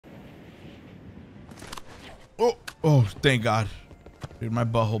Oh, thank God. Dude, my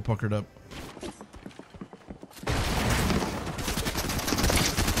butthole puckered up.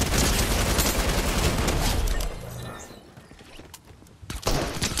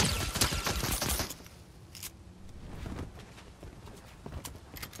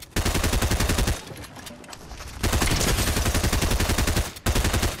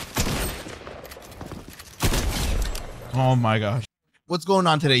 Oh my gosh. What's going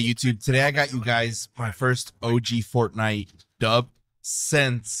on today, YouTube? Today I got you guys my first OG Fortnite dub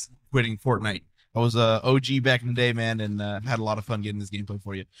since quitting Fortnite. I was a OG back in the day, man, and had a lot of fun getting this gameplay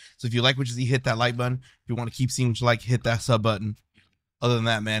for you. So if you like what you see, hit that like button. If you want to keep seeing what you like, hit that sub button. Other than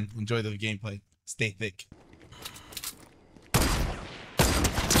that, man, enjoy the gameplay. Stay thick.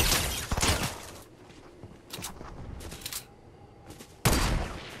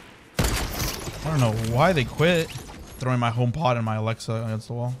 I don't know why they quit. Throwing my HomePod and my Alexa against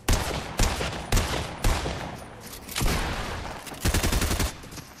the wall.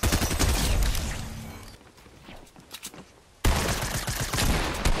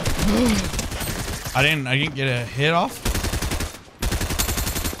 I didn't get a hit off.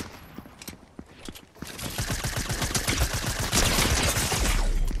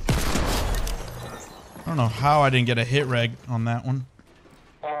 I don't know how I didn't get a hit reg on that one.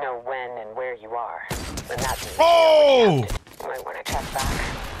 You know when and where you are. Oh! You might want to check back.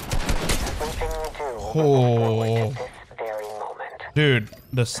 Everything you do Oh. at this very moment. Dude,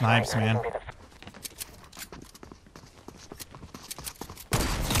 the snipes, man.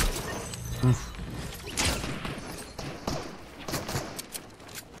 Oof.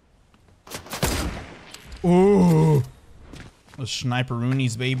 Ooh. The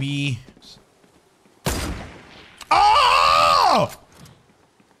sniperoonies, baby. Oh!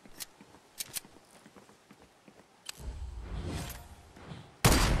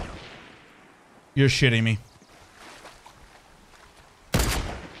 You're shitting me.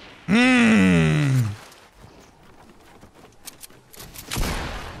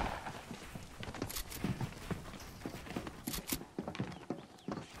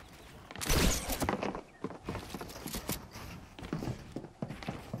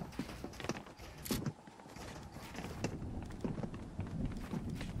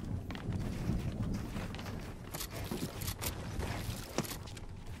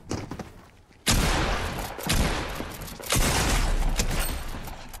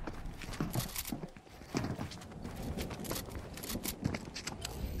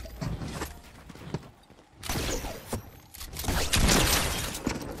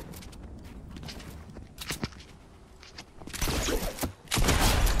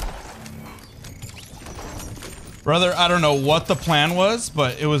 Brother, I don't know what the plan was,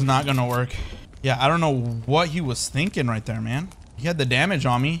 but it was not gonna work. Yeah, I don't know what he was thinking right there, man. He had the damage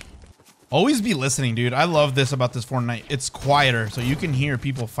on me. Always be listening, dude. I love this about this Fortnite. It's quieter, so you can hear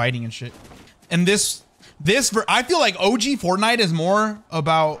people fighting and shit. And I feel like OG Fortnite is more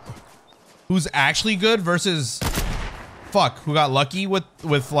about who's actually good versus who got lucky with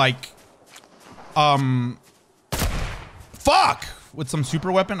like with some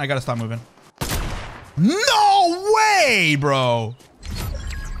super weapon. I gotta stop moving. No way, bro.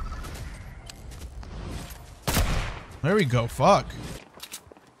 There we go. Fuck.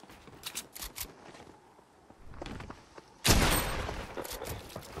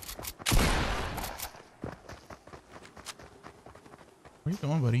 Where you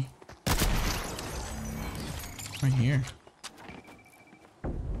going, buddy? Right here.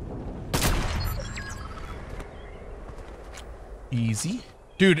 Easy.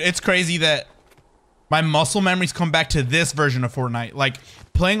 Dude, it's crazy that my muscle memories come back to this version of Fortnite. Like,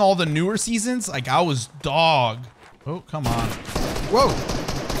 playing all the newer seasons, like, I was dog. Oh, come on. Whoa.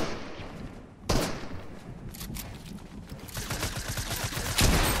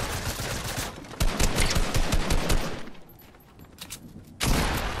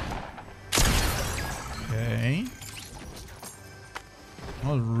 Okay.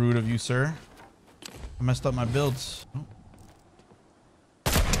 That was rude of you, sir. I messed up my builds. Oh.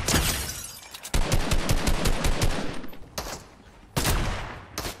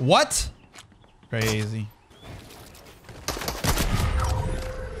 What? Crazy.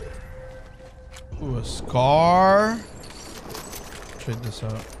 Ooh, a scar. Trade this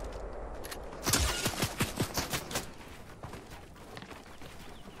out.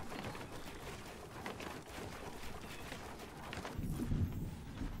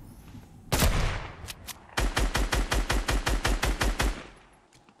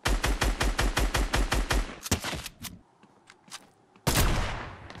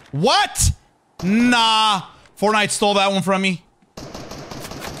 What? Nah. Fortnite stole that one from me.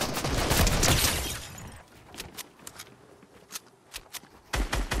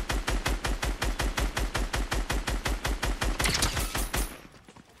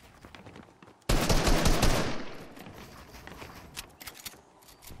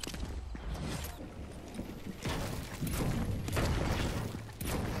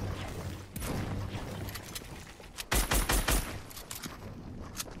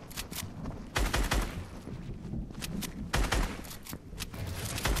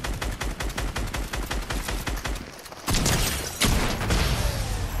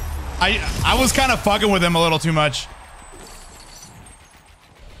 I was kind of fucking with him a little too much.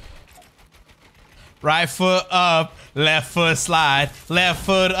 Right foot up, left foot slide, left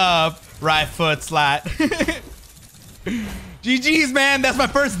foot up, right foot slide. GG's, man. That's my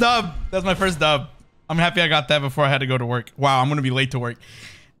first dub. That's my first dub. I'm happy I got that before I had to go to work. Wow, I'm gonna be late to work.